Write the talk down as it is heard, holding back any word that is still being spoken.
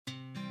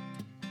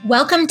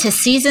Welcome to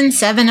Season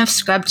 7 of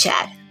Scrub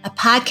Chat, a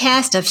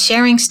podcast of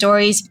sharing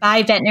stories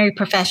by veterinary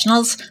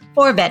professionals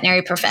for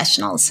veterinary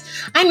professionals.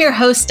 I'm your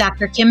host,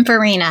 Dr. Kim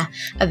Farina,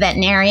 a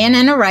veterinarian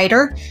and a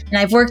writer, and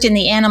I've worked in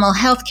the animal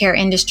healthcare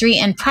industry,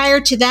 and prior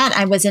to that,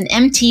 I was an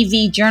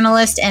MTV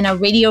journalist and a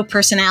radio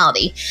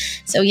personality.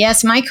 So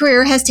yes, my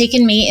career has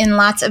taken me in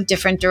lots of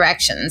different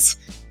directions.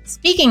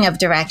 Speaking of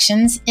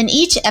directions, in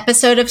each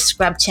episode of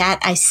Scrub Chat,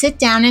 I sit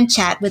down and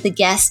chat with a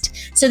guest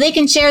so they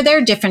can share their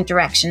different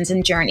directions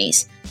and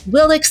journeys.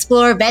 We'll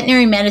explore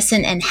veterinary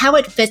medicine and how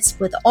it fits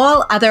with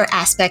all other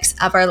aspects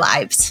of our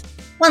lives.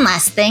 One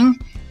last thing,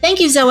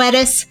 thank you,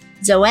 Zoetis.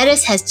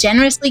 Zoetis has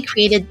generously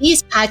created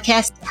these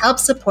podcasts to help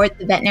support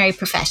the veterinary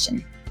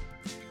profession.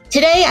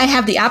 Today, I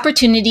have the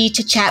opportunity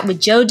to chat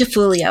with Joe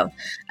DeFulio,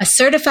 a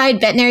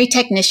certified veterinary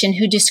technician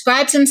who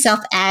describes himself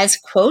as,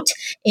 quote,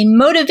 a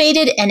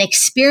motivated and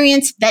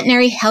experienced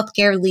veterinary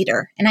healthcare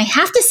leader. And I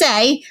have to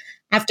say,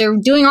 after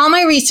doing all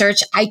my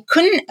research, I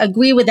couldn't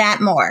agree with that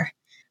more.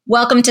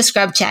 Welcome to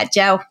Scrub Chat,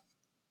 Joe.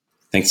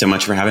 Thanks so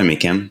much for having me,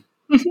 Kim.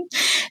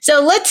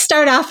 So let's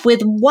start off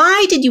with,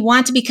 why did you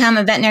want to become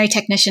a veterinary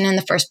technician in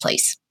the first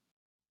place?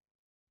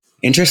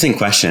 Interesting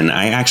question.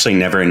 I actually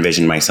never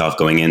envisioned myself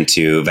going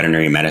into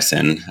veterinary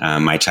medicine.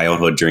 My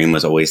childhood dream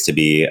was always to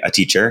be a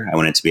teacher. I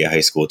wanted to be a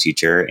high school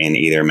teacher in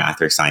either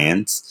math or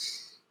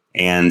science.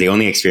 And the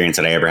only experience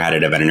that I ever had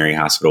at a veterinary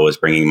hospital was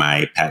bringing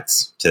my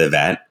pets to the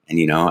vet.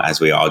 And, as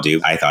we all do,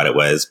 I thought it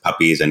was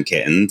puppies and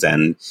kittens.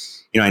 And,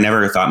 I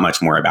never thought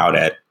much more about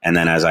it. And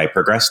then as I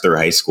progressed through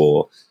high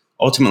school,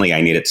 ultimately,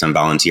 I needed some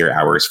volunteer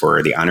hours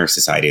for the honor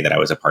society that I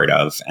was a part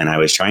of. And I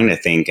was trying to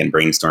think and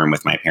brainstorm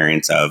with my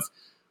parents of,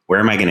 where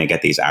am I going to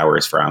get these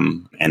hours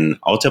from? And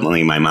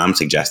ultimately, my mom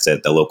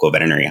suggested the local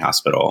veterinary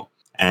hospital.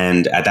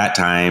 And at that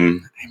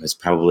time, I was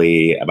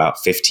probably about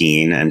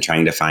 15, and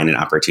trying to find an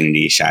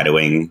opportunity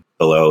shadowing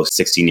below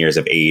 16 years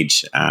of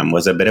age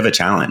was a bit of a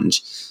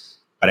challenge.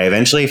 But I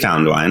eventually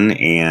found one,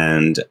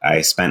 and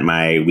I spent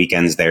my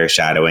weekends there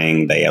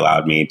shadowing. They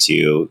allowed me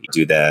to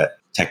do the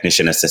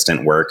technician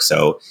assistant work.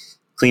 So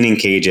cleaning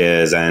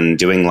cages and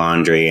doing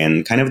laundry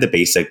and kind of the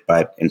basic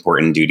but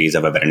important duties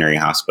of a veterinary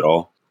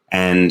hospital.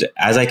 And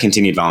as I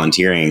continued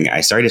volunteering,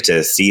 I started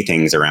to see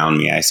things around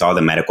me. I saw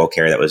the medical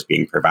care that was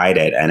being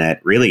provided, and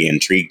it really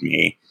intrigued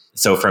me.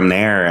 So from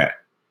there,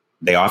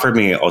 they offered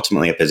me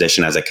ultimately a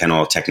position as a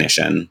kennel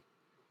technician.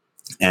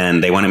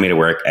 And they wanted me to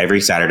work every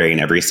Saturday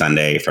and every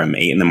Sunday from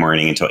 8 in the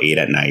morning until 8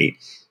 at night.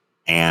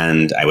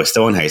 And I was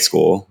still in high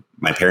school.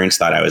 My parents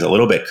thought I was a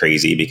little bit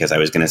crazy because I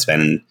was going to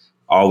spend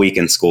all week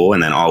in school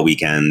and then all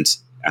weekend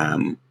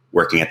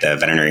working at the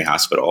veterinary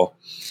hospital.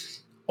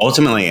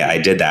 Ultimately, I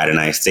did that, and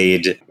I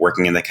stayed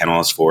working in the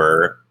kennels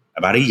for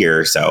about a year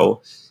or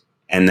so.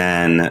 And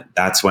then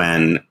that's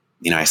when,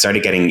 I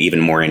started getting even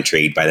more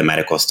intrigued by the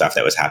medical stuff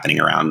that was happening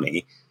around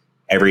me.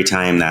 Every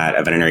time that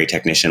a veterinary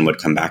technician would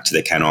come back to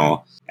the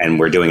kennel and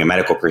we're doing a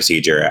medical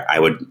procedure, I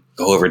would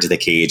go over to the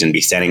cage and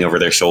be standing over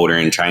their shoulder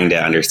and trying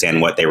to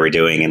understand what they were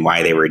doing and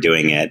why they were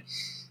doing it.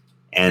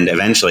 And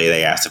eventually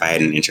they asked if I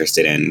had an interest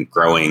in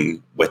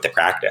growing with the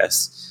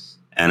practice.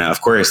 And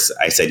of course,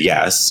 I said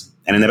yes.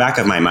 And in the back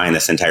of my mind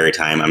this entire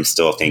time, I'm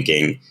still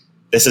thinking,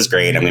 this is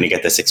great. I'm going to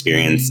get this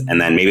experience.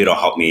 And then maybe it'll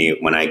help me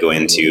when I go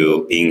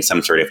into being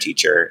some sort of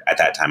teacher. At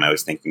that time, I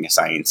was thinking a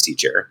science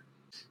teacher.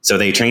 So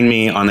they trained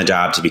me on the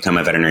job to become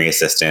a veterinary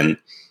assistant.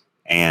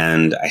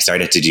 And I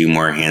started to do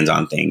more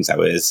hands-on things. I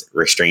was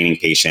restraining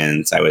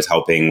patients. I was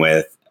helping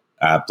with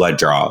blood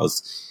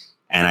draws.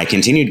 And I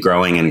continued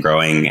growing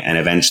and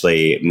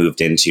eventually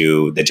moved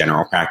into the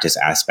general practice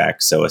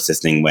aspect. So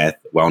assisting with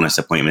wellness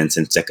appointments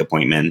and sick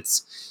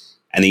appointments.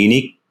 And the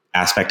unique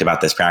aspect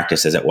about this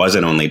practice is it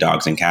wasn't only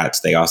dogs and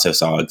cats. They also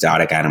saw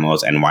exotic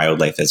animals and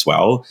wildlife as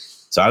well.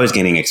 So I was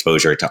getting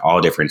exposure to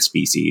all different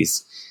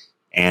species.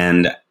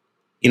 And,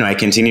 I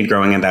continued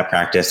growing in that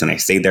practice, and I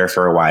stayed there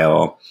for a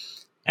while.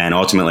 And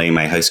ultimately,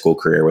 my high school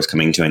career was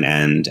coming to an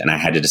end, and I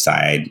had to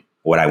decide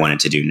what I wanted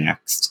to do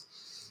next.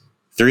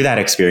 Through that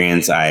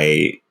experience,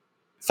 I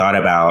thought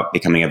about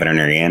becoming a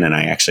veterinarian, and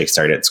I actually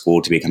started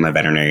school to become a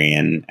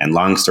veterinarian. And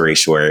long story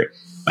short,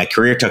 my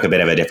career took a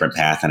bit of a different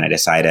path, and I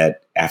decided,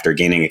 after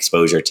gaining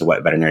exposure to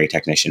what veterinary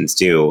technicians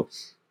do,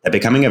 that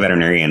becoming a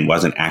veterinarian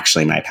wasn't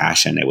actually my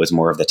passion. It was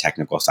more of the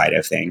technical side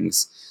of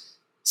things.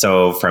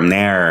 So from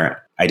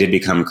there, I did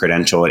become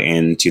credentialed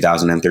in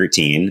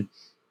 2013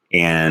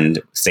 and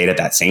stayed at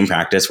that same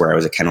practice where I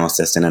was a kennel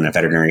assistant and a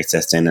veterinary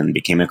assistant and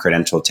became a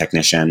credentialed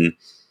technician.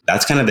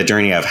 That's kind of the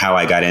journey of how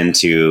I got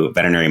into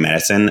veterinary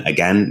medicine.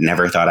 Again,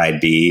 never thought I'd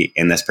be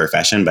in this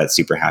profession, but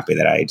super happy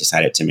that I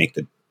decided to make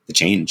the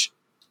change.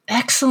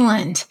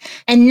 Excellent.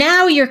 And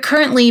now you're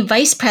currently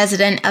Vice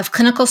President of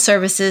Clinical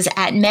Services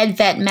at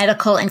MedVet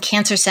Medical and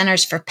Cancer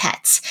Centers for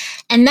Pets.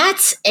 And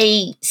that's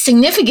a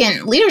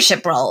significant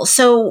leadership role.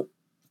 So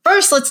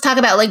first, let's talk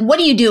about what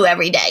do you do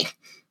every day?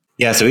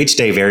 Yeah, so each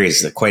day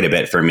varies quite a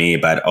bit for me,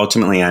 but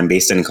ultimately I'm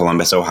based in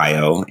Columbus,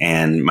 Ohio,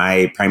 and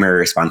my primary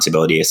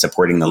responsibility is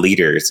supporting the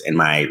leaders in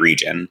my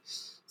region.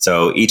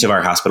 So each of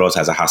our hospitals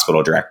has a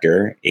hospital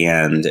director,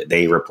 and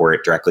they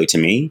report directly to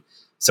me.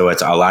 So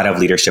it's a lot of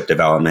leadership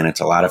development. It's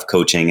a lot of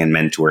coaching and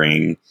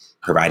mentoring,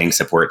 providing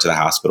support to the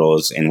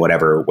hospitals in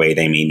whatever way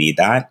they may need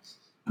that.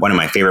 One of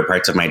my favorite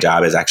parts of my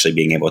job is actually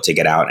being able to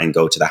get out and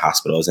go to the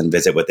hospitals and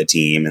visit with the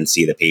team and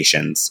see the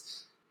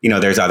patients.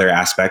 There's other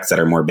aspects that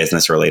are more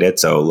business related.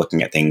 So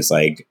looking at things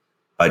like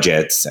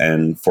budgets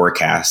and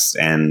forecasts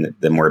and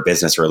the more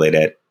business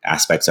related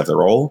aspects of the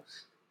role.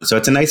 So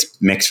it's a nice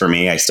mix for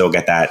me. I still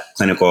get that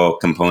clinical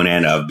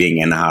component of being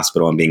in the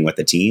hospital and being with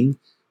the team,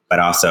 but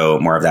also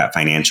more of that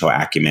financial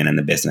acumen and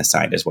the business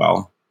side as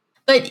well.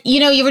 But,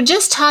 you were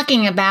just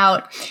talking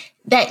about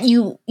that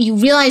you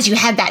realized you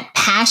had that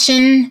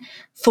passion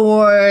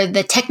for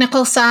the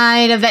technical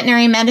side of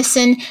veterinary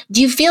medicine.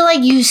 Do you feel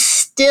like you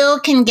still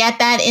can get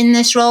that in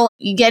this role?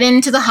 You get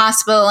into the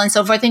hospital and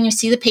so forth and you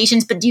see the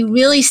patients, but do you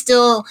really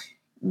still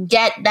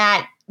get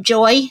that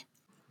joy?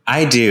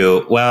 I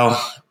do. Well,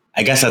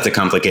 I guess that's a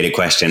complicated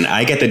question.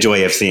 I get the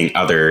joy of seeing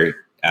other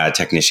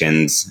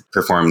technicians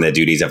perform the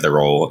duties of the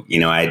role.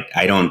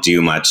 I don't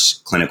do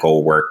much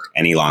clinical work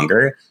any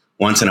longer.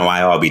 Once in a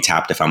while, I'll be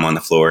tapped if I'm on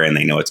the floor and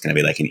they know it's going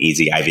to be like an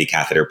easy IV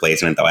catheter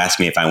placement. They'll ask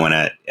me if I want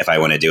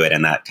to do it,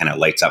 and that kind of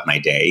lights up my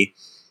day.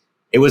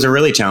 It was a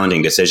really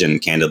challenging decision,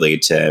 candidly,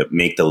 to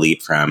make the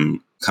leap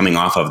from coming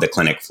off of the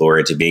clinic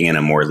floor to being in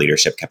a more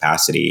leadership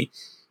capacity.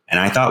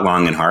 And I thought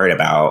long and hard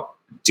about,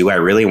 do I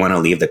really want to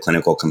leave the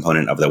clinical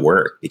component of the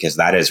work? Because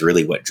that is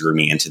really what drew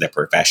me into the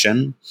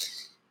profession.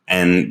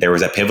 And there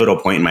was a pivotal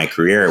point in my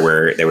career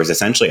where there was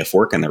essentially a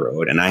fork in the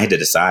road, and I had to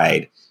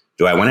decide,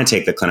 do I want to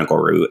take the clinical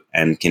route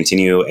and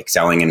continue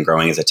excelling and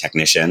growing as a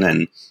technician?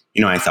 And,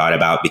 I thought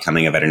about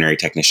becoming a veterinary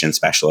technician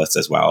specialist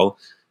as well.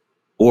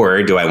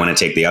 Or do I want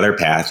to take the other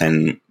path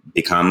and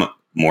become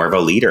more of a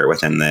leader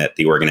within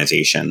the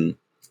organization?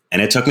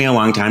 And it took me a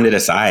long time to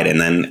decide.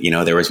 And then,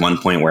 there was one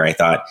point where I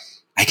thought,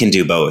 I can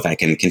do both. I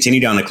can continue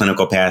down the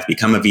clinical path,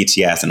 become a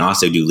VTS, and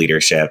also do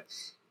leadership.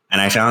 And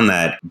I found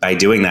that by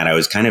doing that, I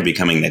was kind of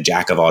becoming the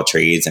jack of all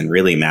trades and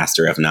really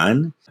master of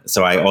none.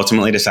 So I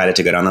ultimately decided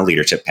to go down the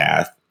leadership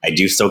path. I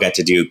do still get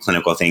to do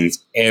clinical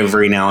things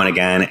every now and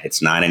again.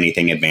 It's not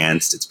anything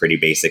advanced. It's pretty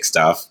basic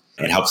stuff.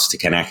 It helps to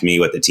connect me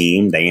with the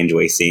team. They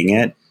enjoy seeing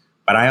it.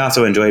 But I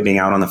also enjoy being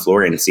out on the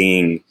floor and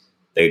seeing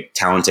the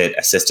talented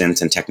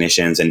assistants and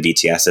technicians and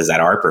VTSs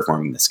that are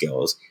performing the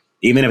skills.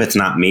 Even if it's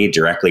not me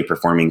directly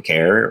performing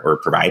care or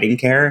providing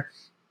care,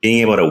 being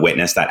able to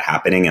witness that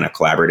happening in a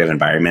collaborative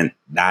environment,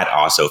 that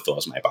also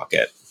fills my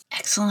bucket.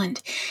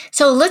 Excellent.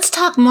 So let's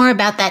talk more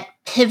about that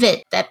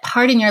pivot, that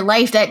part in your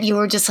life that you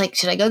were just like,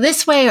 should I go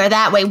this way or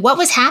that way? What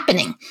was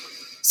happening?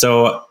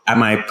 So at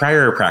my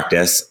prior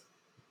practice,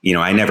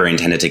 I never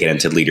intended to get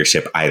into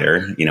leadership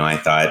either. I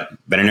thought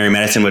veterinary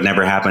medicine would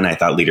never happen. I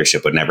thought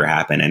leadership would never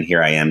happen. And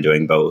here I am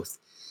doing both.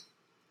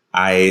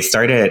 I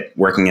started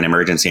working in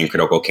emergency and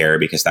critical care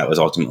because that was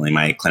ultimately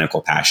my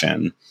clinical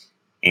passion.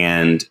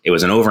 And it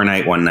was an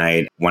overnight one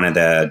night. One of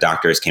the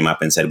doctors came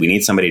up and said, we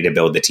need somebody to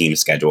build the team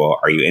schedule.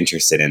 Are you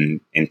interested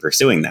in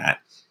pursuing that?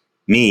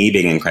 Me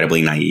being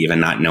incredibly naive and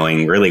not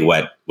knowing really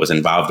what was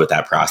involved with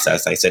that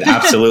process, I said,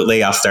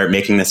 absolutely, I'll start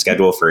making the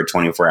schedule for a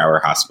 24-hour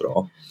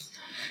hospital.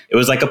 It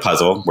was like a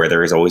puzzle where there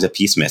was always a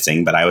piece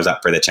missing, but I was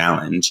up for the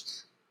challenge.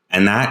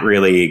 And that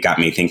really got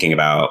me thinking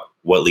about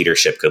what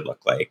leadership could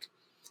look like.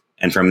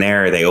 And from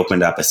there, they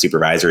opened up a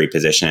supervisory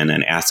position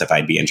and asked if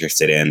I'd be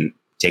interested in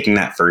taking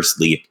that first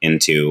leap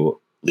into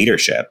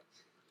leadership.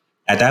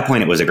 At that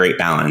point, it was a great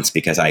balance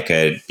because I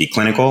could be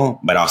clinical,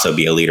 but also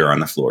be a leader on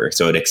the floor.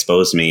 So it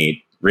exposed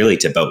me really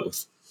to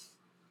both.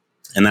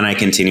 And then I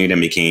continued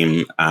and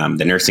became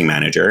the nursing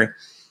manager.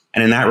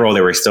 And in that role,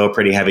 there was still a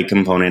pretty heavy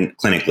component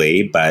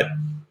clinically, but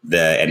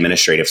the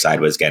administrative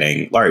side was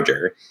getting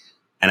larger.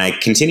 And I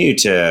continued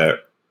to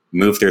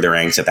move through the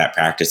ranks of that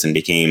practice and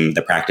became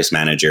the practice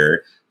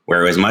manager,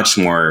 where it was much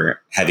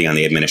more heavy on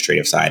the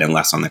administrative side and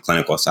less on the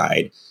clinical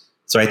side.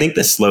 So I think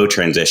the slow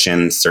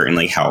transition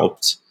certainly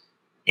helped.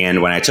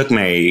 And when I took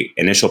my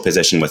initial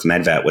position with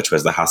MedVet, which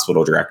was the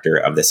hospital director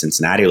of the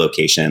Cincinnati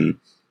location,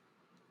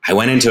 I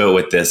went into it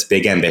with this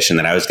big ambition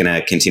that I was going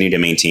to continue to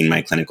maintain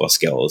my clinical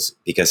skills.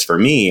 Because for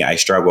me, I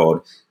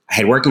struggled. I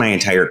had worked my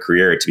entire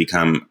career to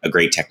become a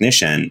great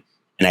technician,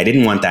 and I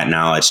didn't want that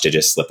knowledge to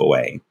just slip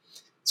away.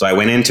 So I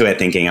went into it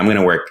thinking I'm going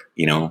to work,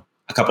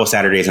 a couple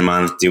Saturdays a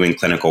month doing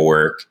clinical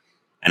work.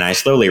 And I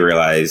slowly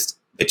realized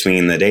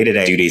between the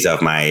day-to-day duties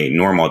of my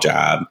normal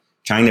job,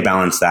 trying to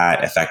balance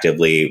that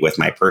effectively with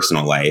my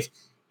personal life,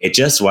 it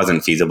just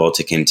wasn't feasible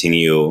to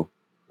continue,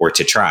 or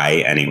to try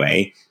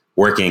anyway,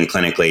 working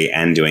clinically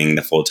and doing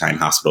the full-time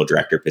hospital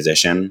director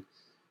position.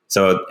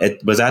 So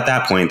it was at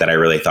that point that I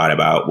really thought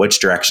about which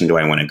direction do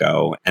I want to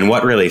go and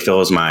what really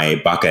fills my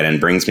bucket and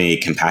brings me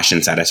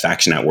compassion,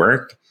 satisfaction at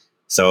work.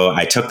 So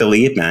I took the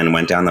leap and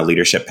went down the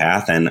leadership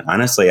path. And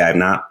honestly, I've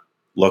not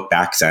looked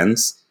back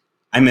since.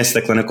 I miss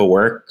the clinical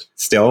work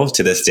still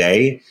to this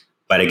day.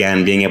 But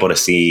again, being able to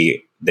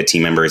see the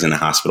team members in the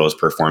hospitals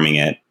performing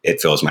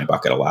it fills my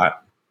bucket a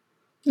lot.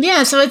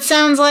 Yeah, so it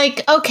sounds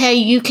like, okay,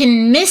 you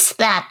can miss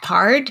that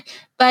part,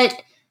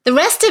 but the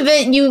rest of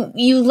it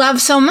you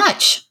love so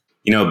much.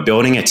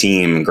 building a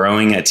team,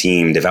 growing a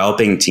team,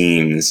 developing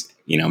teams,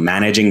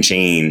 managing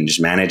change,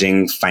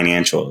 managing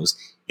financials.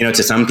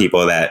 To some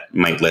people that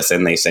might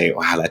listen, they say,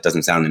 wow, that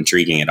doesn't sound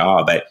intriguing at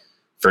all. But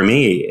for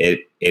me,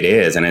 it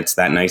is. And it's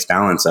that nice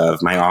balance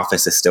of my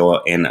office is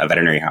still in a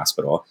veterinary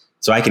hospital.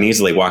 So I can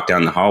easily walk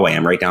down the hallway.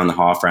 I'm right down the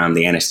hall from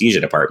the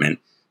anesthesia department.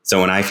 So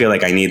when I feel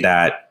like I need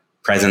that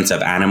presence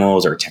of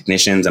animals or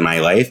technicians in my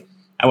life,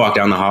 I walk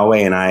down the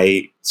hallway and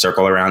I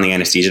circle around the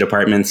anesthesia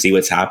department, see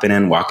what's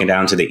happening, walking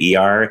down to the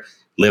ER,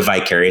 live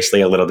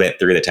vicariously a little bit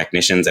through the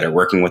technicians that are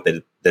working with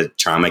the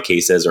trauma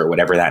cases or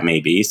whatever that may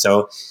be.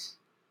 So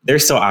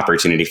there's still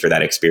opportunity for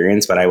that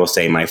experience, but I will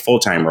say my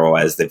full-time role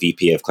as the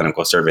VP of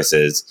Clinical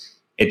Services,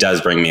 it does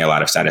bring me a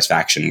lot of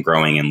satisfaction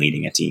growing and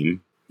leading a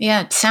team.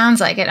 Yeah, it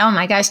sounds like it. Oh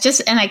my gosh.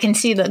 And I can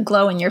see the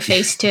glow in your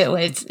face too.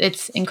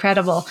 It's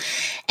incredible.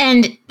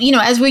 And,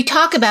 as we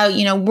talk about,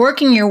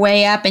 working your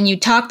way up, and you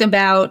talked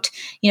about,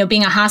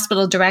 being a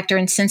hospital director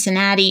in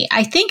Cincinnati,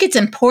 I think it's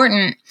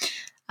important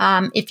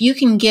if you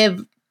can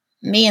give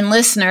me and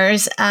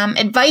listeners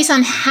advice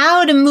on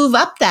how to move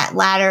up that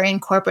ladder in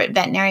corporate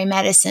veterinary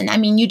medicine. I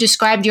mean, you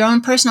described your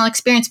own personal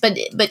experience, but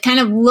kind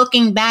of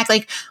looking back,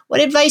 like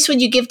what advice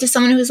would you give to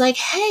someone who's like,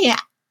 hey,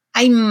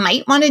 I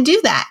might want to do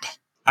that?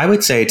 I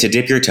would say to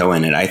dip your toe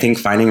in it. I think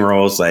finding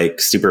roles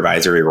like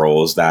supervisory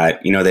roles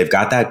that, they've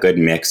got that good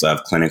mix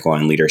of clinical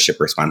and leadership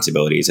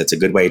responsibilities. It's a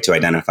good way to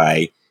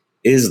identify,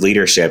 is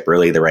leadership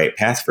really the right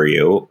path for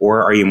you?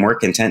 Or are you more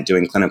content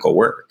doing clinical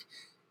work?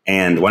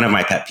 And one of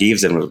my pet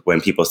peeves is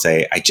when people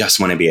say, I just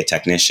want to be a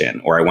technician,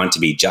 or I want to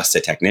be just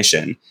a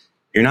technician.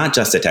 You're not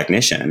just a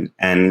technician.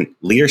 And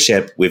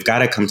leadership, we've got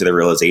to come to the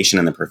realization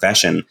in the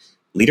profession,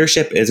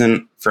 leadership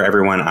isn't for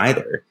everyone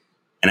either.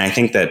 And I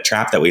think the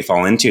trap that we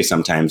fall into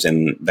sometimes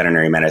in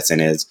veterinary medicine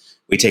is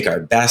we take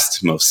our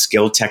best, most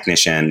skilled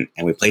technician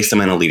and we place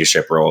them in a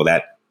leadership role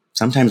that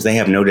sometimes they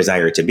have no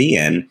desire to be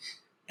in.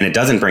 And it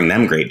doesn't bring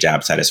them great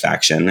job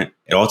satisfaction.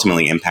 It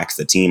ultimately impacts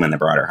the team and the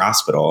broader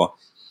hospital.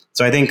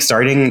 So I think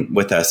starting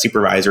with a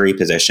supervisory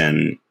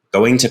position,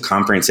 going to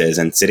conferences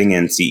and sitting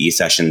in CE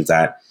sessions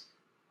that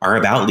are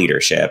about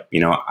leadership.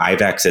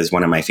 IVEX is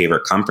one of my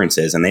favorite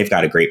conferences, and they've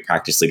got a great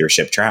practice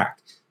leadership track.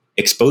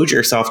 Expose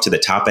yourself to the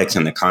topics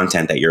and the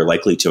content that you're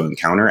likely to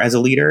encounter as a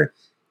leader,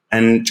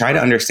 and try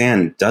to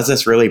understand, does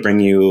this really bring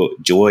you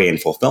joy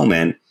and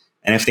fulfillment?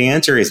 And if the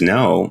answer is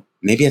no,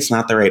 maybe it's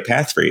not the right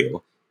path for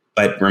you.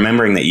 But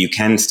remembering that you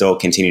can still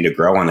continue to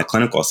grow on the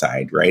clinical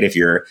side, right? If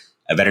you're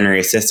a veterinary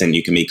assistant,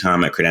 you can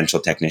become a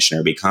credentialed technician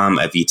or become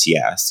a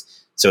VTS.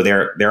 So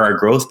there are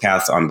growth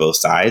paths on both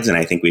sides. And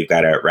I think we've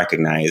got to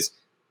recognize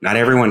not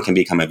everyone can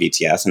become a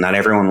VTS, and not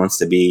everyone wants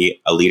to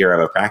be a leader of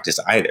a practice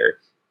either.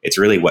 It's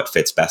really what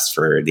fits best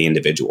for the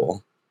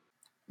individual.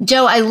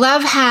 Joe, I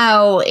love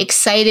how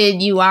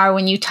excited you are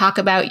when you talk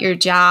about your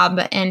job.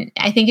 And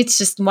I think it's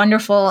just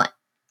wonderful.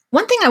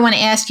 One thing I want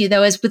to ask you,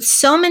 though, is with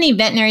so many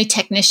veterinary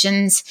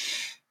technicians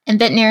and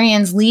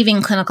veterinarians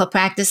leaving clinical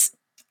practice,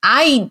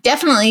 I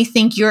definitely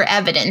think you're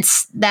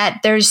evidence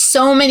that there's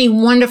so many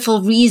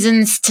wonderful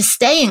reasons to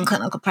stay in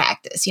clinical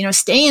practice,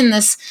 stay in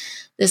this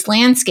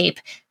landscape.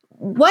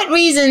 What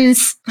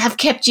reasons have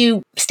kept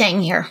you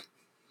staying here?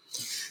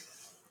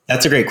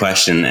 That's a great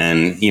question.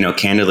 And,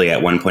 candidly,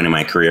 at one point in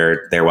my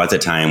career, there was a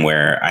time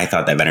where I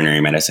thought that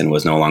veterinary medicine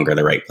was no longer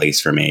the right place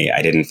for me.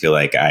 I didn't feel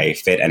like I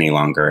fit any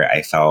longer.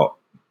 I felt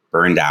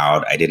burned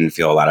out. I didn't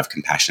feel a lot of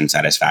compassion,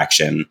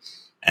 satisfaction.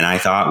 And I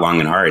thought long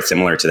and hard,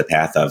 similar to the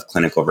path of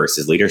clinical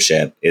versus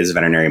leadership, is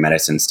veterinary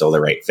medicine still the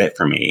right fit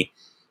for me?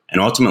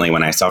 And ultimately,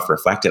 when I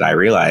self-reflected, I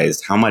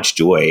realized how much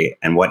joy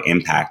and what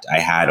impact I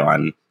had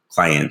on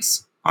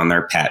clients, on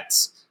their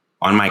pets,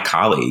 on my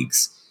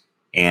colleagues.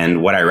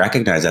 And what I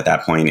recognized at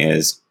that point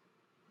is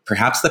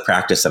perhaps the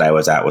practice that I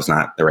was at was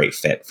not the right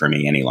fit for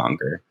me any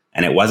longer.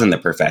 And it wasn't the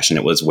profession,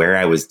 it was where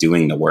I was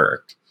doing the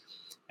work.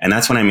 And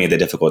that's when I made the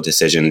difficult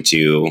decision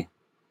to,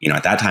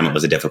 at that time, it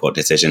was a difficult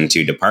decision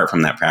to depart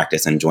from that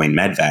practice and join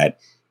MedVet.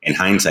 In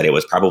hindsight, it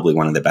was probably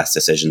one of the best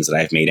decisions that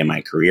I've made in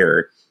my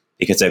career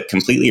because it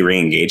completely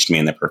re-engaged me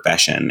in the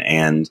profession.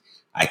 And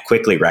I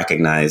quickly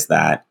recognized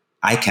that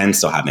I can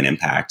still have an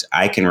impact.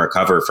 I can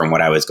recover from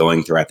what I was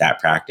going through at that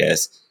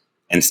practice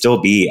and still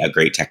be a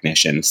great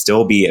technician,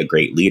 still be a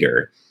great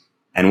leader.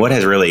 And what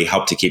has really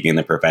helped to keep me in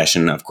the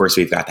profession, of course,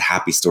 we've got the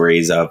happy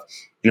stories of,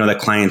 the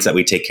clients that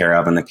we take care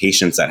of and the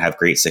patients that have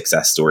great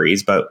success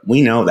stories. But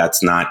we know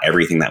that's not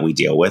everything that we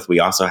deal with. We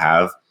also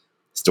have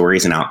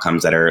stories and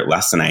outcomes that are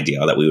less than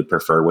ideal that we would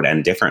prefer would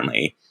end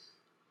differently.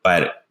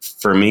 But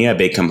for me, a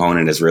big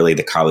component is really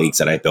the colleagues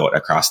that I built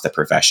across the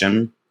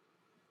profession.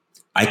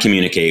 I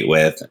communicate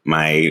with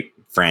my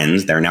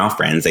friends. They're now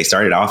friends. They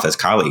started off as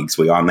colleagues.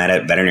 We all met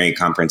at veterinary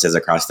conferences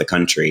across the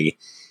country.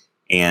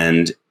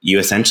 And you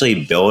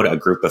essentially build a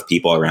group of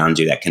people around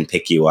you that can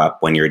pick you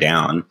up when you're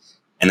down.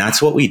 And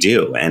that's what we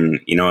do. And,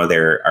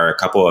 there are a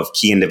couple of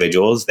key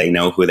individuals. They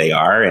know who they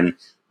are. And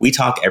we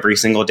talk every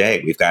single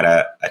day. We've got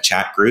a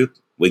chat group.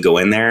 We go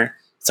in there.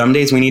 Some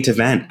days we need to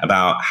vent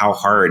about how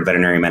hard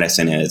veterinary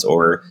medicine is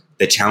or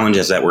the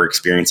challenges that we're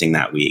experiencing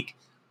that week.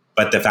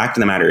 But the fact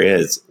of the matter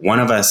is, one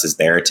of us is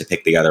there to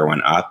pick the other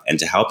one up and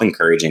to help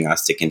encouraging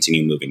us to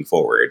continue moving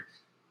forward.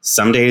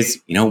 Some days,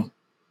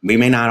 we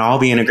may not all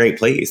be in a great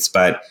place,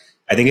 but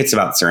I think it's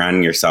about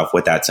surrounding yourself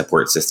with that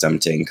support system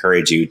to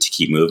encourage you to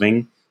keep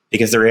moving.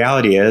 Because the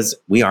reality is,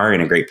 we are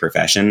in a great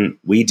profession.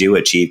 We do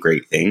achieve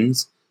great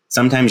things.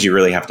 Sometimes you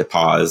really have to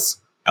pause,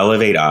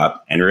 elevate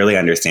up, and really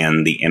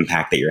understand the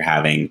impact that you're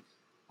having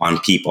on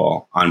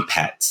people, on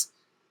pets.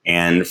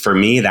 And for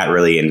me, that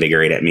really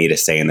invigorated me to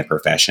stay in the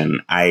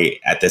profession.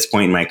 At this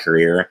point in my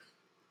career,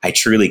 I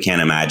truly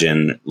can't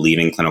imagine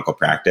leaving clinical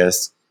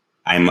practice.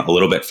 I'm a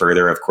little bit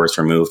further, of course,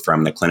 removed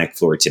from the clinic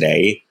floor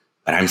today,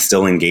 but I'm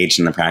still engaged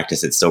in the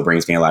practice. It still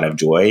brings me a lot of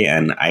joy,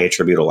 and I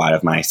attribute a lot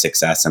of my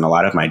success and a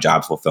lot of my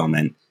job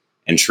fulfillment.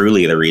 And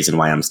truly the reason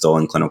why I'm still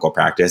in clinical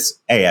practice,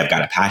 A, I've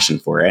got a passion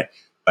for it,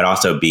 but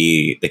also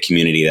B, the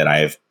community that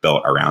I've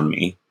built around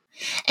me.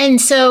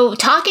 And so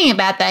talking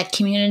about that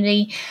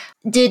community,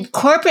 did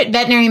corporate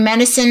veterinary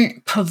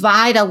medicine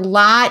provide a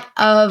lot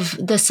of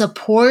the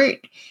support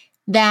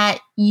that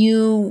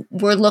you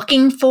were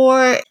looking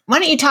for? Why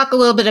don't you talk a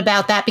little bit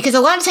about that? Because a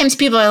lot of times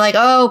people are like,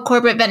 oh,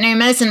 corporate veterinary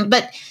medicine,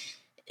 but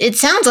it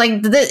sounds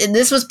like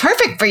this was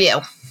perfect for you.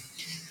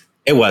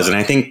 It was. And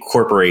I think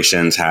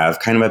corporations have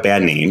kind of a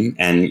bad name.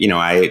 And,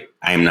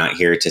 I'm not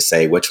here to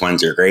say which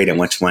ones are great and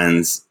which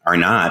ones are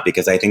not,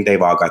 because I think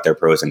they've all got their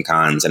pros and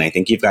cons. And I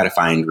think you've got to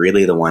find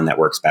really the one that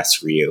works best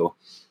for you.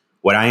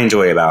 What I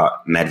enjoy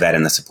about MedVet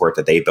and the support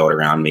that they build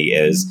around me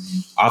is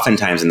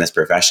oftentimes in this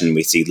profession,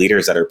 we see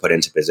leaders that are put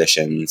into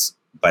positions,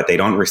 but they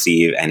don't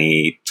receive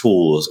any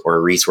tools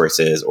or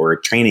resources or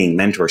training,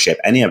 mentorship,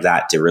 any of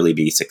that to really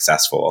be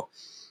successful.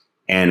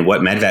 And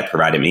what MedVet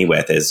provided me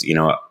with is,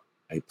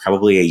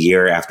 probably a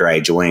year after I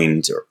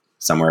joined or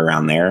somewhere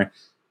around there,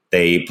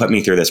 they put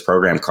me through this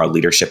program called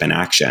Leadership in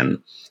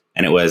Action.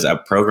 And it was a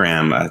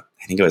program, I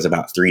think it was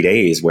about 3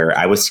 days, where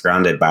I was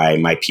surrounded by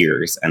my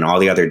peers and all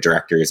the other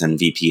directors and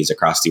VPs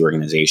across the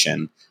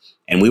organization.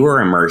 And we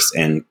were immersed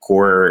in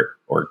core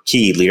or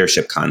key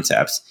leadership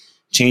concepts,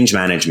 change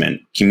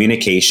management,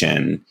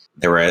 communication.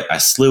 There were a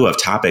slew of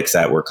topics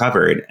that were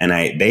covered, and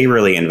they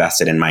really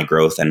invested in my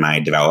growth and my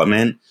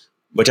development,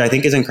 which I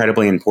think is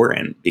incredibly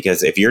important,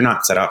 because if you're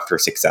not set up for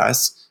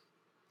success,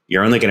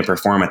 you're only going to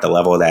perform at the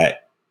level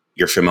that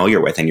you're familiar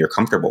with and you're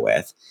comfortable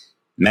with.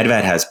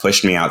 MedVet has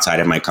pushed me outside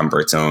of my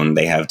comfort zone.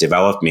 They have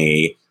developed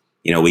me.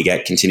 We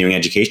get continuing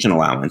education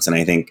allowance, and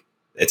I think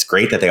it's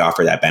great that they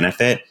offer that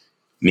benefit.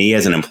 Me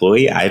as an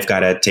employee, I've got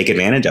to take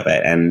advantage of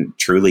it and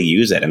truly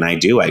use it. And I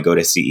do. I go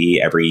to CE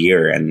every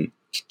year and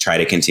try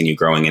to continue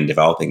growing and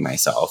developing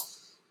myself.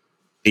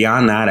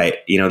 Beyond that,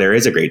 there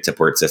is a great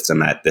support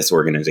system at this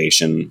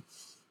organization.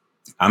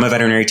 I'm a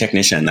veterinary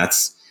technician.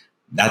 That's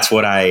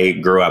what I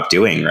grew up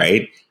doing,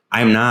 right?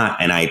 I'm not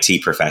an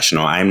IT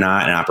professional. I'm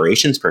not an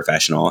operations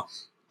professional,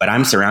 but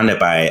I'm surrounded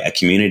by a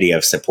community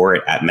of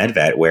support at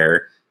MedVet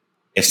where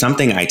if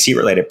something IT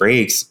related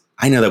breaks,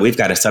 I know that we've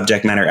got a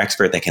subject matter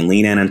expert that can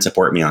lean in and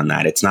support me on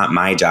that. It's not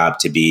my job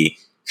to be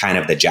kind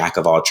of the jack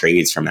of all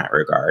trades from that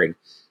regard.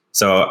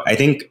 So I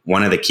think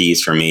one of the keys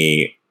for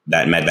me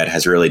that MedVet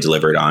has really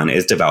delivered on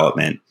is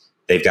development.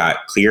 They've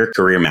got clear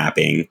career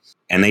mapping,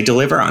 and they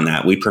deliver on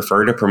that. We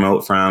prefer to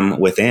promote from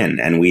within,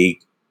 and we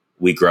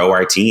grow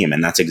our team.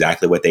 And that's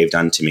exactly what they've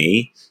done to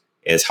me,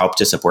 is help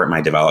to support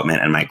my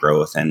development and my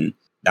growth. And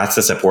that's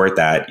the support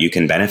that you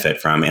can benefit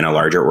from in a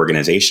larger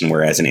organization,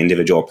 whereas an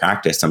individual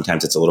practice,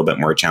 sometimes it's a little bit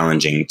more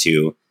challenging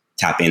to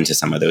tap into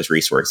some of those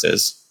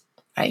resources.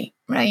 Right.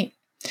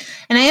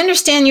 And I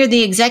understand you're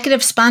the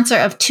executive sponsor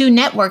of 2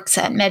 networks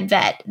at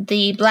MedVet,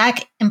 the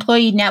Black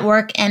Employee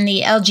Network and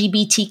the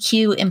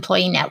LGBTQ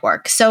Employee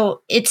Network.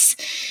 So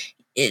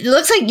it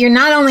looks like you're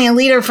not only a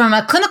leader from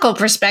a clinical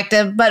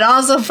perspective, but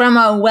also from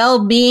a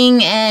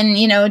well-being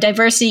and,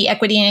 diversity,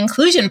 equity, and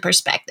inclusion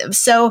perspective.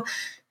 So,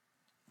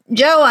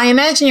 Joe, I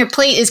imagine your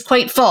plate is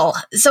quite full.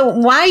 So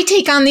why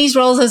take on these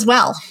roles as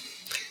well?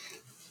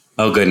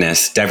 Oh,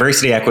 goodness.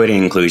 Diversity, equity,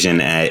 and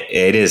inclusion.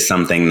 It is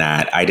something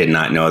that I did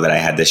not know that I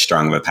had this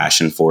strong of a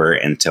passion for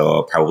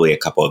until probably a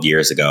couple of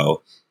years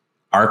ago.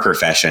 Our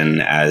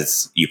profession,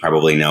 as you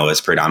probably know,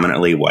 is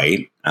predominantly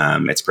white.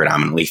 It's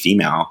predominantly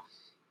female.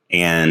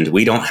 And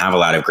we don't have a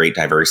lot of great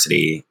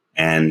diversity.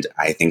 And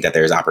I think that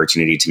there's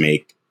opportunity to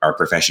make our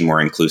profession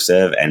more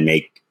inclusive and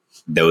make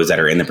those that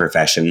are in the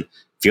profession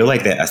feel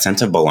like a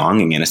sense of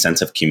belonging and a sense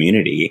of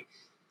community.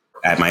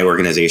 At my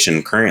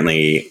organization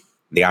currently,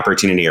 the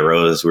opportunity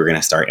arose, we were going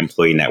to start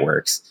employee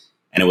networks.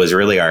 And it was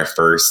really our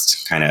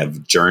first kind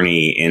of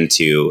journey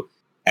into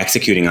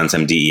executing on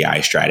some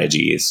DEI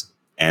strategies.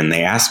 And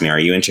they asked me, are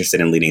you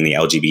interested in leading the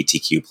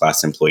LGBTQ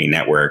plus employee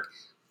network?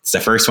 It's the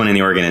first one in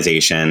the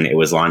organization. It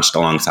was launched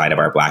alongside of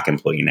our Black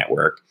employee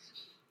network.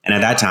 And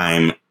at that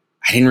time,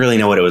 I didn't really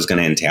know what it was going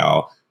to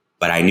entail,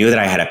 but I knew that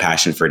I had a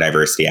passion for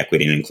diversity,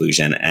 equity, and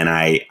inclusion. And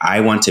I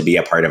want to be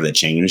a part of the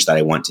change that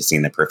I want to see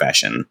in the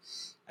profession.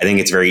 I think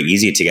it's very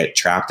easy to get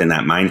trapped in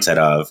that mindset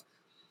of,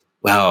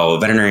 well,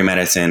 veterinary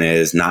medicine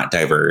is not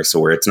diverse,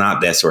 or it's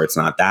not this, or it's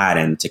not that,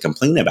 and to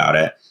complain about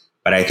it.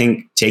 But I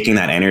think taking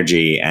that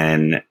energy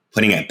and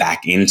putting it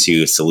back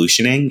into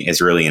solutioning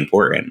is really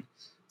important.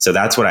 So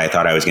that's what I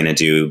thought I was going to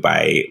do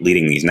by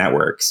leading these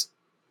networks.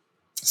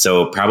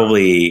 So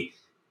probably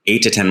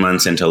 8 to 10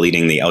 months into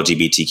leading the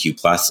LGBTQ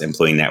plus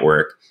employee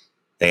network,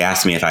 they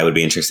asked me if I would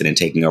be interested in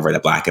taking over the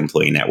Black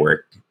employee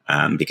network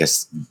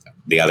because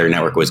the other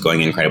network was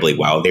going incredibly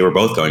well. They were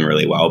both going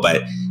really well,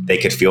 but they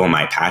could feel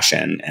my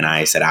passion. And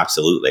I said,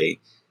 absolutely.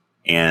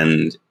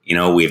 And,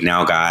 we've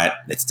now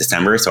it's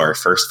December, so our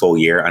first full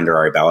year under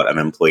our belt of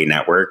employee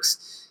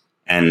networks.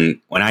 And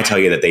when I tell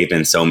you that they've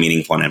been so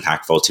meaningful and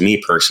impactful to me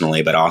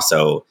personally, but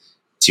also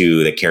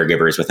to the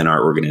caregivers within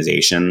our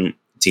organization,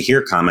 to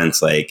hear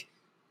comments like,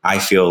 I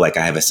feel like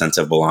I have a sense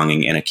of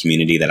belonging in a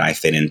community that I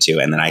fit into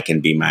and that I can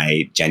be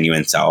my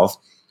genuine self.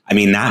 I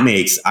mean,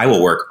 I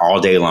will work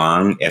all day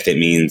long if it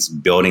means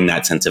building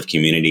that sense of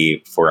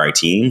community for our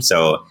team.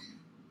 So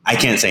I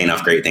can't say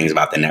enough great things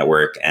about the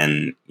network.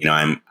 And,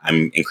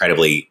 I'm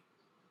incredibly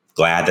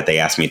glad that they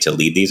asked me to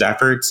lead these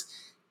efforts.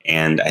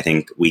 And I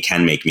think we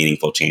can make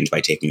meaningful change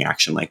by taking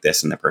action like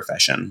this in the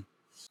profession.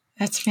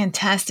 That's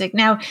fantastic.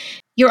 Now,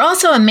 you're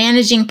also a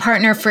managing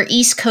partner for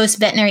East Coast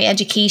Veterinary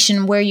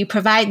Education, where you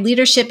provide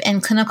leadership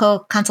and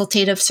clinical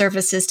consultative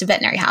services to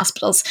veterinary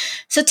hospitals.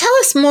 So tell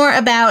us more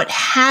about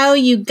how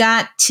you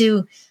got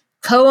to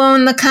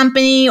co-own the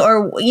company,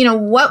 or,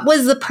 what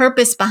was the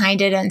purpose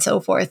behind it and so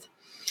forth?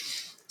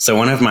 So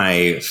one of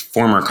my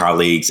former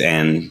colleagues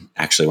and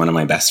actually one of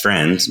my best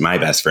friend,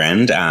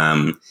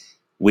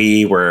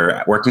 we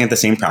were working at the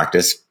same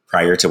practice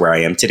prior to where I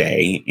am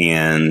today.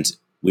 And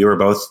we were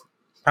both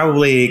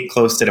probably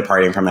close to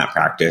departing from that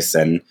practice.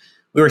 And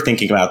we were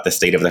thinking about the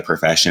state of the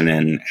profession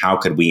and how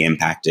could we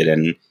impact it?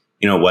 And,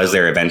 was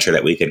there a venture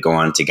that we could go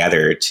on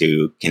together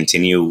to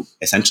continue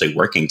essentially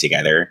working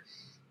together?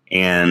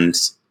 And,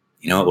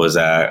 it was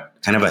a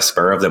kind of a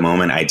spur of the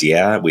moment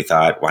idea. We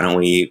thought, why don't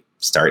we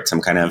start some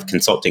kind of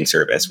consulting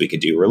service? We could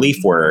do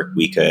relief work.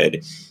 We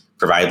could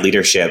provide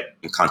leadership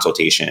and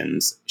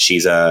consultations.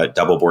 She's a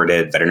double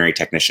boarded veterinary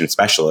technician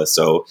specialist.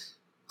 So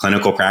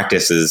clinical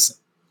practice is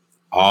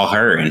all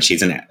her, and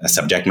she's a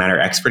subject matter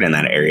expert in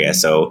that area.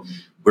 So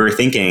we were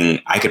thinking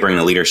I could bring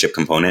the leadership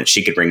component,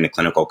 she could bring the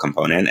clinical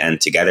component, and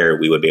together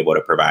we would be able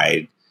to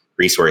provide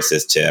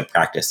resources to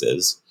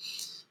practices.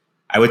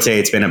 I would say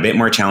it's been a bit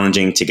more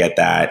challenging to get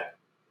that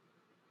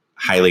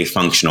highly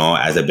functional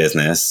as a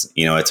business.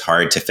 It's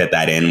hard to fit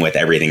that in with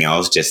everything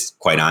else, just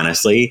quite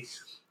honestly.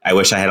 I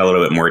wish I had a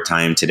little bit more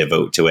time to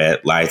devote to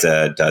it.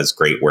 Liza does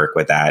great work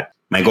with that.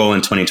 My goal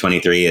in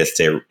 2023 is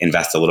to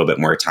invest a little bit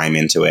more time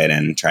into it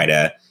and try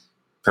to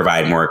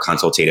provide more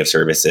consultative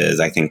services.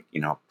 I think,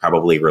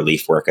 probably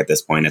relief work at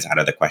this point is out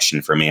of the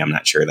question for me. I'm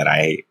not sure that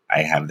I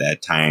have the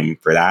time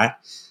for that.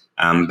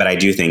 But I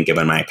do think,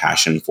 given my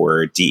passion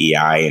for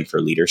DEI and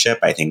for leadership,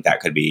 I think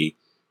that could be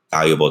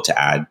valuable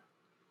to add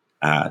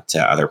to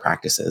other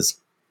practices.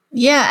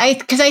 Yeah,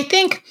 because I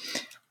think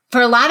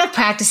for a lot of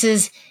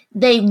practices,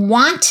 they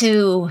want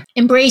to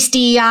embrace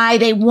DEI,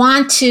 they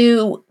want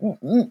to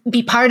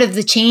be part of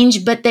the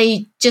change, but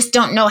they just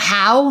don't know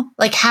how.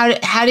 Like,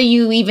 how do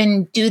you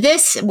even do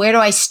this? Where do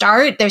I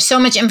start? There's so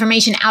much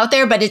information out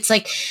there, but it's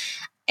like,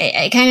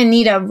 I kind of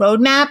need a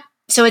roadmap.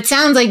 So it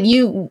sounds like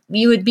you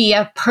would be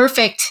a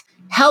perfect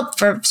help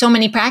for so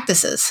many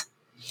practices.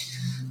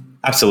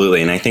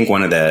 Absolutely. And I think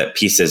one of the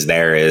pieces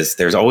there is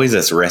there's always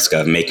this risk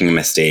of making a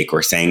mistake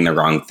or saying the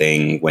wrong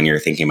thing when you're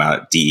thinking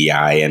about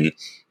DEI. And,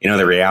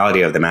 the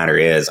reality of the matter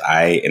is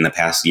in the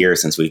past year,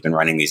 since we've been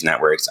running these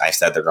networks, I've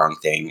said the wrong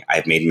thing.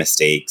 I've made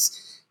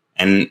mistakes.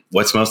 And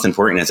what's most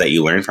important is that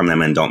you learn from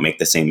them and don't make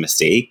the same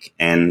mistake.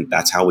 And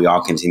that's how we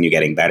all continue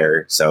getting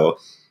better. So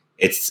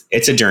it's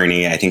a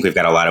journey. I think we've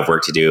got a lot of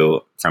work to do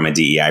from a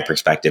DEI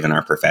perspective in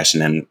our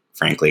profession and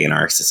frankly in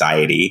our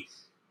society.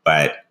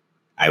 But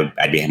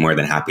I'd be more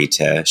than happy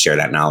to share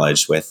that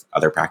knowledge with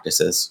other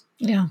practices.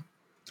 Yeah.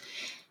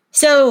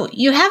 So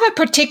you have a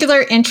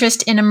particular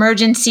interest in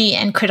emergency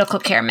and critical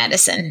care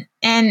medicine.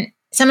 And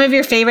some of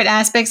your favorite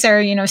aspects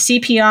are,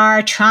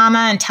 CPR,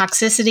 trauma, and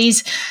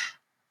toxicities.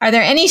 Are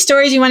there any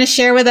stories you want to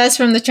share with us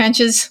from the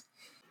trenches?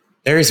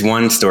 There's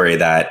one story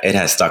that it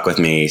has stuck with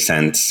me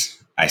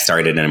since I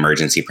started an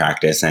emergency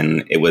practice.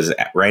 And it was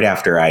right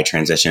after I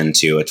transitioned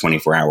to a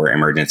 24-hour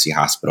emergency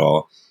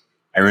hospital.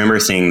 I remember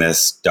seeing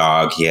this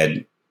dog. He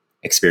had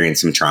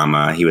experienced some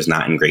trauma. He was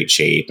not in great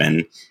shape.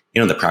 And,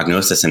 the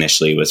prognosis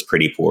initially was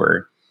pretty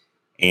poor.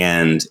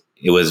 And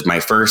it was my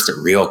first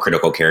real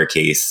critical care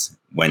case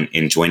when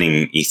in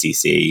joining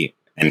ECC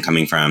and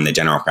coming from the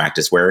general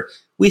practice where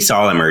we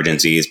saw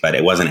emergencies, but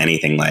it wasn't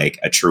anything like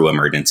a true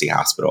emergency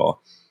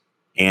hospital.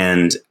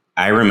 And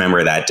I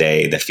remember that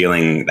day, the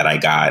feeling that I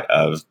got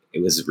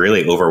it was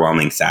really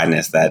overwhelming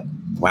sadness that,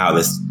 wow,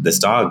 this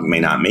dog may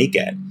not make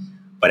it.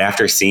 But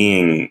after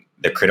seeing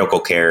the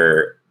critical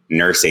care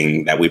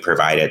nursing that we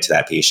provided to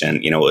that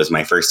patient, it was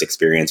my first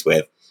experience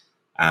with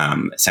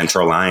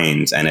central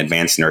lines and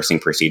advanced nursing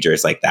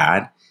procedures like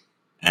that.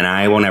 And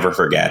I will never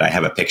forget, I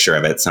have a picture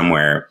of it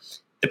somewhere,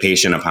 the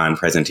patient upon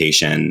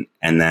presentation,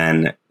 and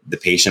then the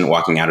patient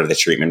walking out of the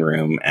treatment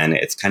room. And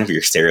it's kind of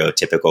your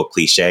stereotypical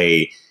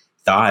cliche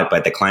thought,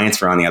 but the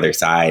clients were on the other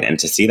side. And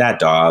to see that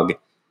dog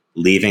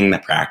leaving the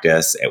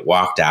practice, it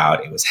walked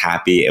out, it was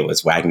happy, it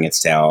was wagging its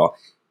tail.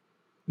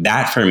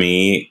 That for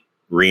me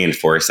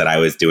reinforced that I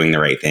was doing the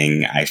right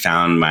thing. I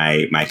found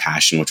my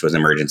passion, which was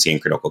emergency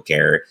and critical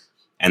care.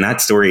 And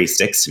that story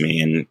sticks to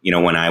me.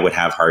 And, when I would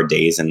have hard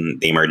days in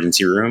the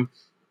emergency room,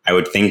 I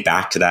would think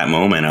back to that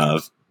moment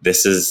of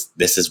this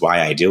is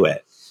why I do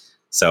it.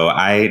 So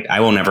I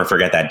will never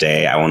forget that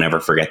day. I will never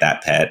forget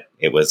that pet.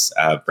 It was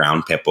a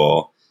brown pit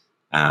bull.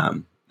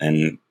 And,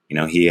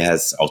 he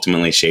has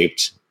ultimately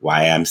shaped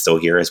why I'm still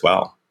here as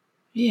well.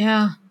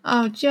 Yeah.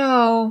 Oh,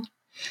 Joe.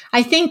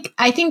 I think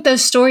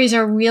those stories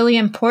are really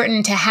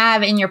important to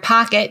have in your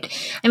pocket.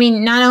 I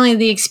mean, not only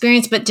the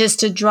experience, but just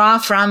to draw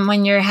from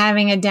when you're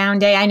having a down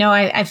day. I know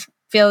I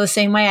feel the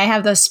same way. I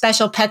have those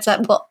special pets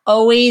that will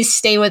always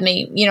stay with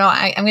me.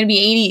 I'm going to be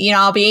 80,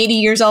 I'll be 80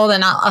 years old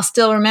and I'll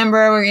still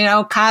remember,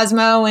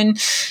 Cosmo and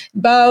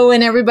Bo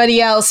and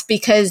everybody else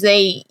because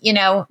they,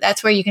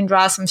 that's where you can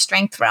draw some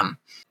strength from.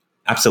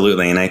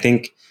 Absolutely. And I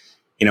think,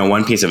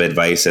 one piece of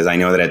advice is I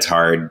know that it's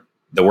hard.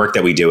 The work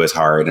that we do is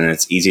hard and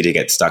it's easy to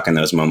get stuck in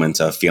those moments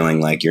of feeling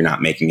like you're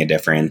not making a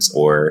difference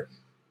or,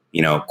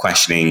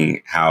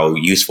 questioning how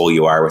useful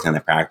you are within the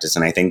practice.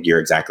 And I think you're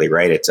exactly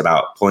right. It's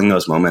about pulling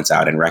those moments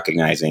out and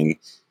recognizing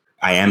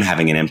I am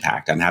having an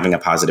impact. I'm having a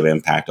positive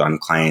impact on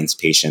clients,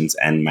 patients,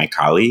 and my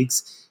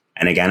colleagues.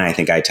 And again, I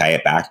think I tie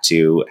it back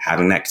to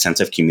having that sense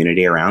of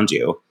community around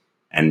you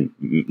and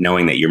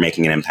knowing that you're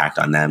making an impact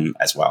on them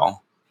as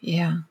well.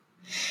 Yeah.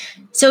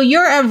 So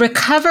you're a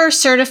Recover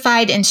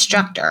certified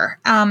instructor.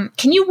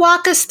 Can you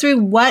walk us through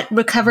what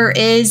Recover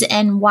is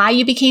and why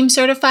you became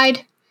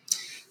certified?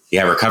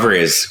 Yeah, Recover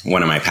is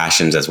one of my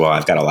passions as well.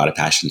 I've got a lot of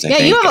passions, I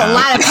think. Yeah, you have a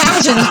lot of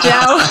passions,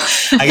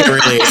 Joe. I get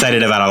really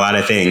excited about a lot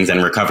of things,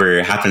 and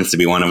Recover happens to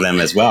be one of them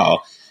as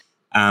well.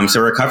 So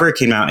Recover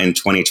came out in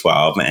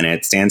 2012, and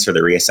it stands for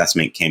the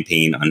Reassessment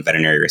Campaign on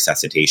Veterinary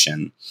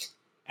Resuscitation.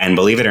 And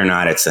believe it or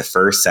not, it's the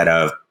first set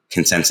of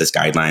consensus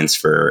guidelines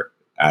for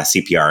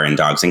CPR in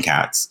dogs and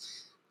cats.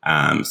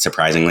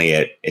 Surprisingly,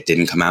 it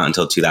didn't come out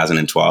until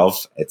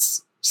 2012.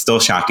 It's still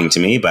shocking to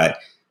me, but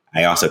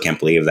I also can't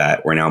believe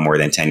that we're now more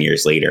than 10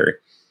 years later.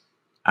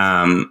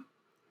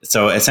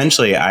 So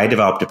essentially, I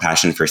developed a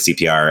passion for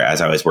CPR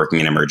as I was working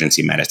in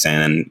emergency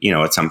medicine. And,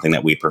 it's something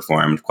that we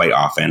performed quite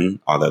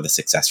often, although the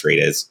success rate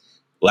is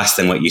less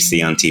than what you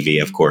see on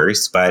TV, of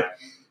course. But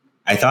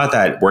I thought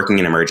that working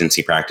in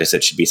emergency practice,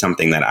 it should be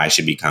something that I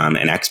should become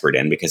an expert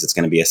in because it's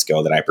going to be a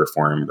skill that I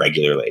perform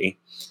regularly.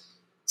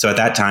 So at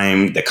that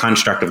time, the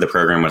construct of the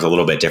program was a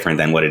little bit different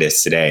than what it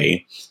is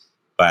today.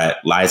 But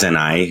Liza and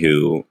I,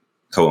 who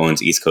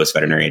co-owns East Coast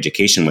Veterinary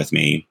Education with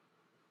me,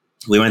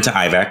 we went to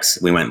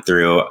IVEX. We went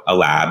through a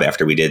lab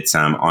after we did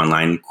some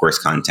online course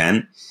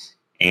content,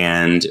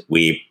 and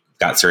we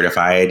got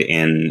certified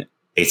in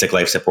basic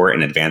life support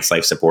and advanced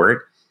life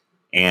support.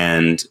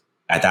 And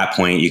at that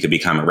point, you could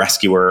become a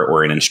rescuer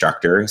or an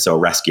instructor. So a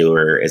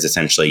rescuer is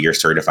essentially you're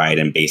certified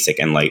in basic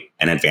and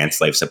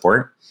advanced life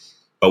support.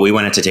 But we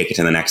wanted to take it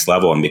to the next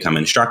level and become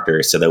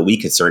instructors so that we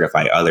could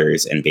certify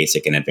others in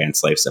basic and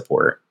advanced life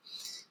support.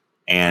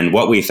 And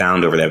what we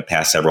found over the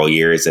past several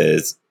years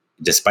is,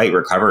 despite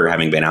Recover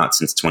having been out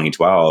since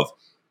 2012,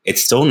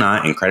 it's still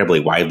not incredibly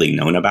widely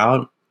known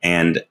about.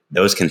 And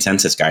those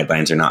consensus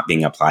guidelines are not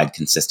being applied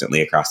consistently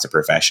across the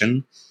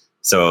profession.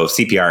 So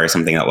CPR is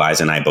something that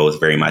Liza and I both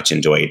very much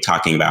enjoy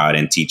talking about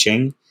and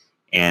teaching.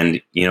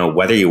 And,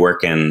 whether you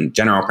work in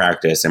general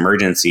practice,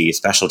 emergency,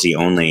 specialty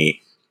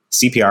only,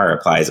 CPR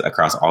applies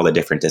across all the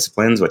different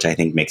disciplines, which I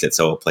think makes it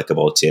so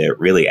applicable to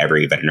really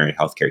every veterinary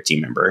healthcare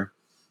team member.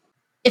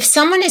 If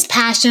someone is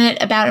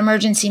passionate about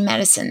emergency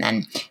medicine,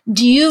 then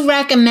do you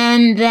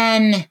recommend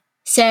then,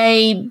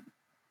 say,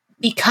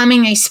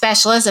 becoming a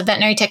specialist, a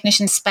veterinary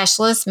technician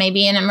specialist,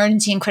 maybe in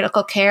emergency and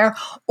critical care,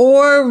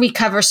 or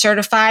Recover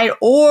certified,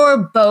 or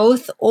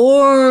both,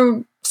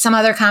 or some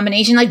other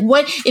combination? Like,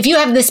 what if you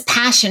have this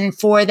passion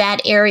for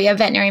that area of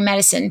veterinary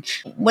medicine?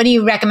 What do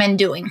you recommend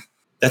doing?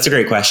 That's a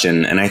great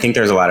question. And I think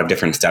there's a lot of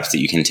different steps that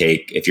you can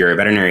take. If you're a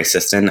veterinary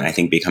assistant, I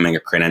think becoming a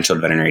credentialed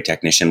veterinary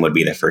technician would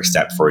be the first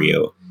step for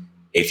you.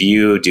 If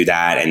you do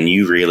that and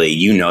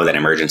you know that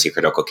emergency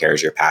critical care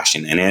is your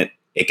passion and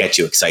it gets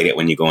you excited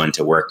when you go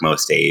into work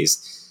most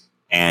days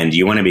and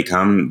you want to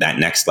become that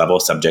next level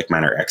subject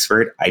matter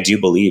expert, I do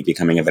believe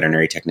becoming a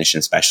veterinary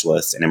technician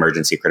specialist in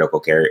emergency critical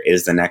care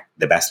is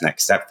the best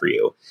next step for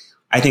you.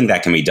 I think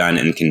that can be done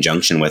in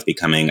conjunction with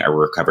becoming a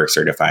Recover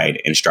certified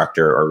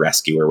instructor or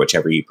rescuer,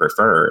 whichever you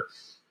prefer.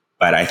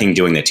 But I think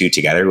doing the two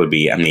together would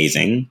be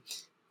amazing.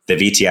 The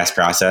VTS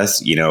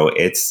process,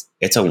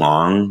 it's a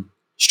long,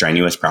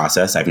 strenuous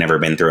process. I've never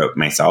been through it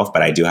myself,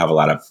 but I do have a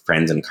lot of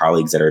friends and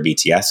colleagues that are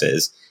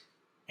VTSs.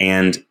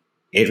 And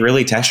it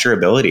really tests your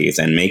abilities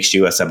and makes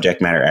you a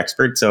subject matter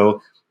expert.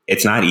 So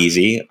it's not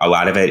easy. A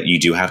lot of it, you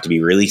do have to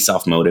be really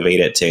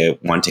self-motivated to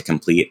want to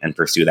complete and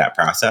pursue that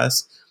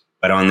process.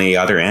 But on the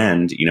other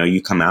end,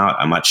 you come out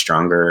a much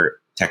stronger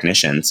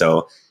technician.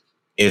 So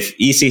if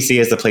ECC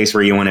is the place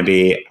where you want to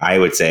be, I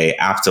would say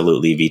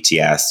absolutely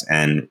VTS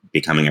and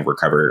becoming a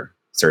Recover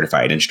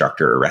certified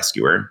instructor or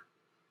rescuer.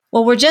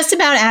 Well, we're just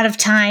about out of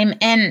time.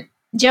 And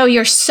Joe,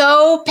 you're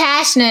so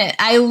passionate.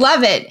 I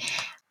love it.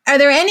 Are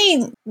there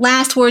any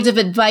last words of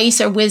advice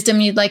or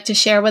wisdom you'd like to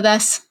share with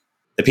us?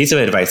 The piece of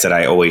advice that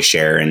I always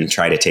share and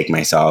try to take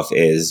myself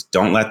is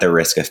don't let the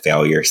risk of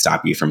failure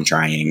stop you from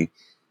trying.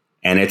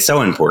 And it's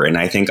so important.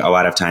 I think a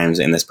lot of times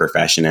in this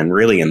profession and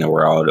really in the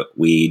world,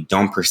 we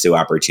don't pursue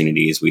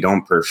opportunities. We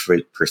don't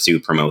pursue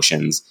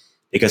promotions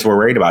because we're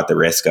worried about the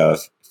risk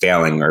of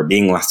failing or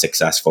being less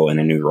successful in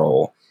a new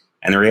role.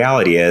 And the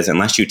reality is,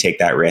 unless you take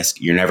that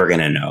risk, you're never going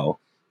to know.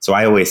 So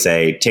I always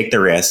say, take the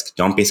risk.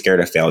 Don't be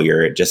scared of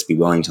failure. Just be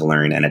willing to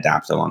learn and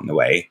adapt along the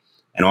way.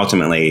 And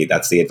ultimately,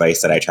 that's the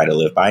advice that I try to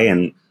live by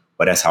and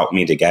what has helped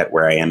me to get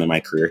where I am in my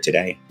career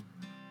today.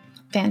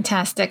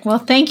 Fantastic. Well,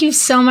 thank you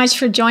so much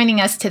for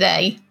joining us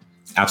today.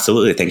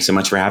 Absolutely. Thanks so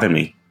much for having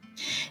me.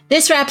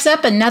 This wraps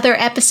up another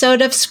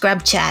episode of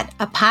Scrub Chat,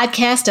 a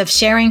podcast of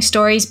sharing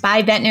stories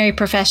by veterinary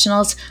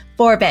professionals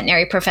for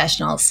veterinary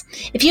professionals.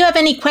 If you have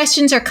any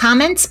questions or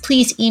comments,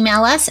 please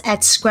email us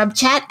at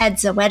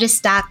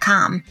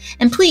scrubchat@zoetis.com.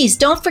 And please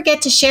don't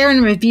forget to share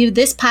and review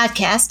this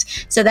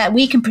podcast so that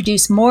we can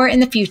produce more in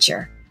the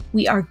future.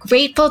 We are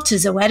grateful to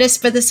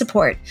Zoetis for the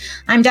support.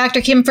 I'm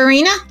Dr. Kim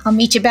Farina. I'll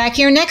meet you back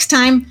here next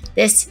time.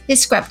 This is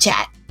Scrub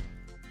Chat.